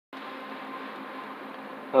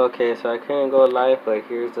Okay, so I couldn't go live, but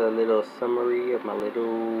here's a little summary of my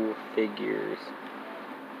little figures.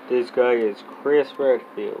 This guy is Chris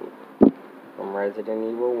Redfield from Resident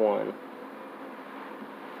Evil 1.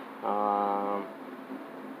 I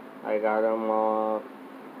got him off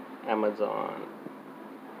Amazon.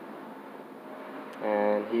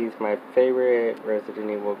 And he's my favorite Resident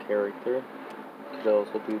Evil character. Could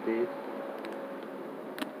also do this.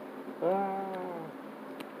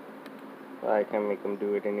 I can't make him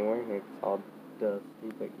do it anyway. It's all dusty,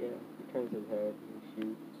 but yeah, he turns his head and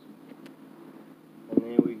shoots. And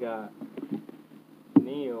then we got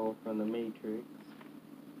Neo from the Matrix.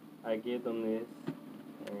 I gave them this,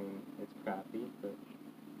 and it's crappy, but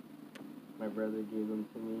my brother gave them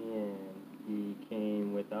to me, and he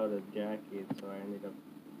came without a jacket, so I ended up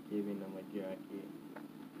giving him a jacket.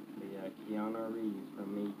 But yeah, Keanu Reeves from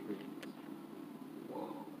Matrix.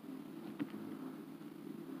 Whoa.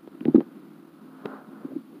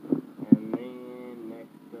 And then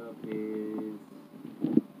next up is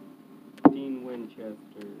Dean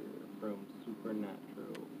Winchester from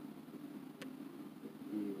Supernatural.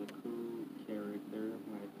 He's a cool character,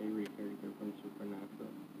 my favorite character from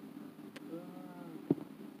Supernatural.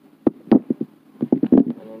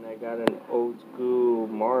 And then I got an old school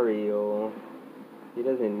Mario. He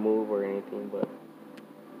doesn't move or anything, but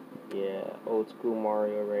yeah, old school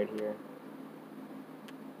Mario right here.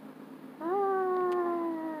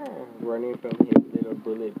 Running from his little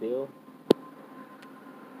bullet bill.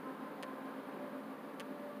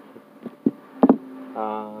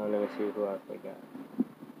 Let me see who else I got.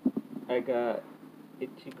 I got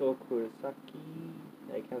Ichigo Kurosaki.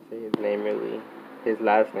 I can't say his name really. His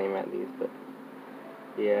last name at least, but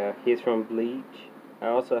yeah, he's from Bleach. I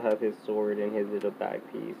also have his sword in his little back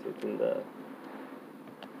piece. It's in the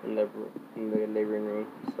living room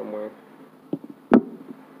somewhere.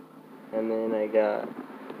 And then I got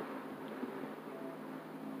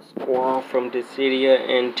Squall from Dissidia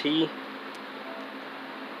NT.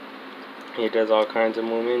 He does all kinds of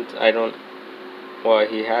movements. Well,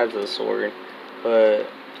 he has a sword, but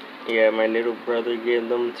yeah, my little brother gave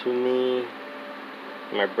them to me.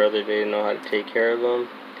 My brother didn't know how to take care of them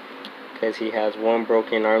because he has one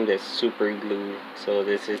broken arm that's super glued. So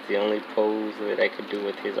this is the only pose that I could do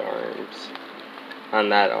with his arms. On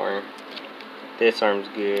that arm. This arm's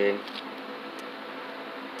good.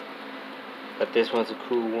 But this one's a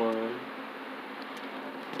cool one.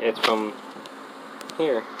 It's from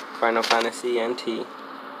here, Final Fantasy NT.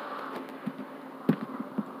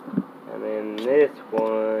 And then this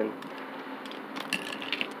one,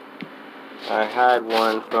 I had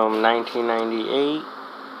one from 1998.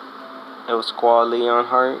 It was Squall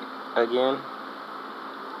Leonhardt again.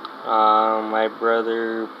 My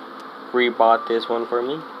brother rebought this one for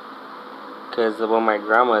me because the one my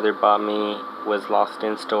grandmother bought me was lost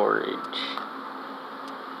in storage.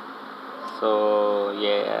 So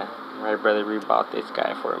yeah, my brother rebought this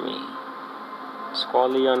guy for me. Squall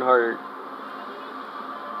Leonhardt.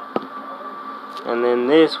 And then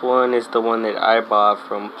this one is the one that I bought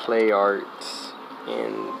from Play Arts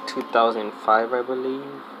in 2005, I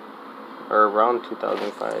believe. Or around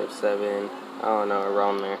 2005, 7, I don't know,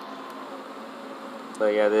 around there.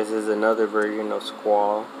 But yeah, this is another version of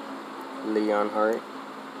Squall Leonhardt.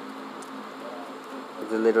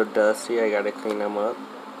 It's a little dusty, I gotta clean them up.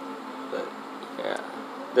 But yeah,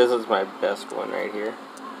 this is my best one right here.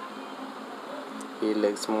 He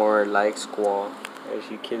looks more like Squall, as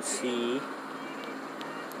you can see.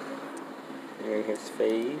 In his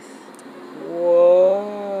face.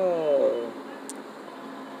 Whoa!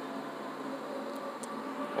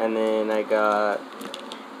 And then I got,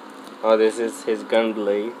 this is his gun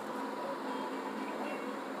blade.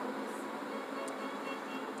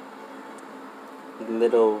 The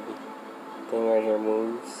little thing right here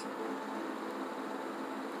moves.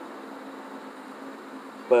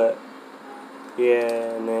 But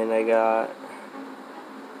yeah, and then I got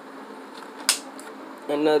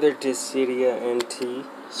another Dissidia NT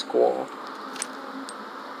Squall.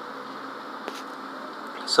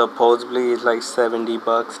 Supposedly it's like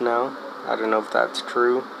 $70 now. I don't know if that's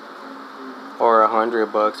true. Or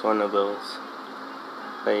 $100, one of those.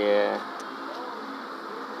 But yeah.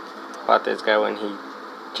 Bought this guy when he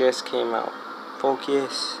just came out.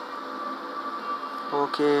 Focus.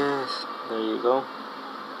 Focus. There you go.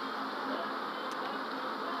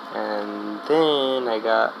 And then I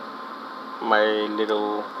got my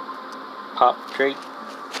little Pop Drake.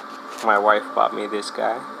 My wife bought me this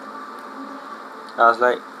guy. I was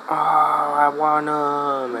like, oh, I want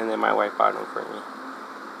him. And then my wife bought him for me.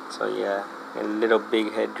 So yeah, a little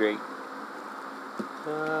big head Drake.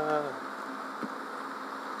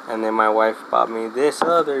 And then my wife bought me this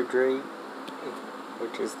other Drake,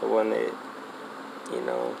 which is the one that, you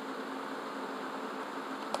know,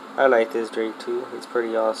 I like this Drake too. He's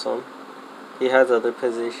pretty awesome. He has other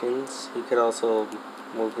positions. He could also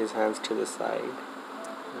move his hands to the side.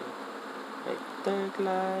 Like, third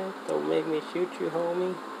life, don't make me shoot you,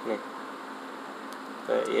 homie. Yeah.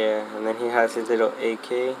 But yeah, and then he has his little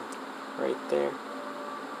AK right there.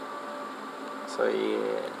 So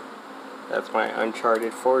yeah, that's my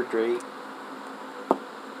Uncharted 4 Drake.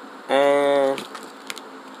 And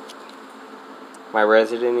my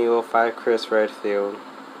Resident Evil 5 Chris Redfield.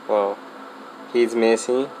 Well, he's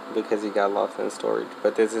missing because he got lost in storage,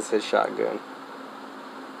 but this is his shotgun.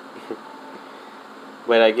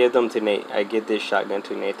 But I give them to Nate. I give this shotgun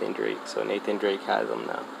to Nathan Drake, so Nathan Drake has them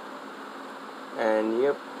now. And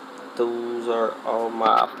yep, those are all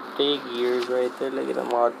my figures right there. Look at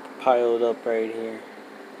them all piled up right here.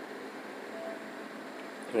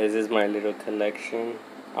 This is my little collection.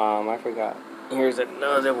 I forgot. Here's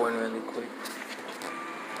another one really quick.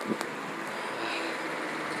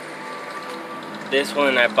 This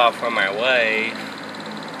one I bought for my wife.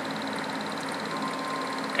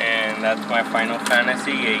 And that's my Final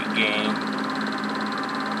Fantasy VIII game.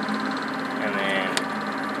 And then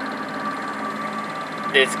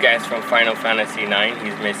this guy's from Final Fantasy IX.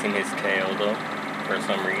 He's missing his tail though, for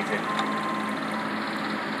some reason.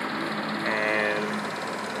 And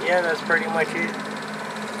yeah, that's pretty much it.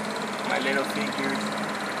 My little figures.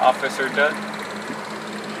 Officer Duck.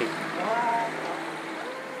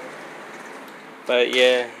 But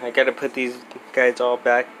yeah, I gotta put these guys all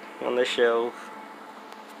back on the shelf.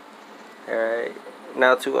 Alright,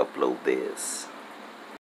 now to upload this.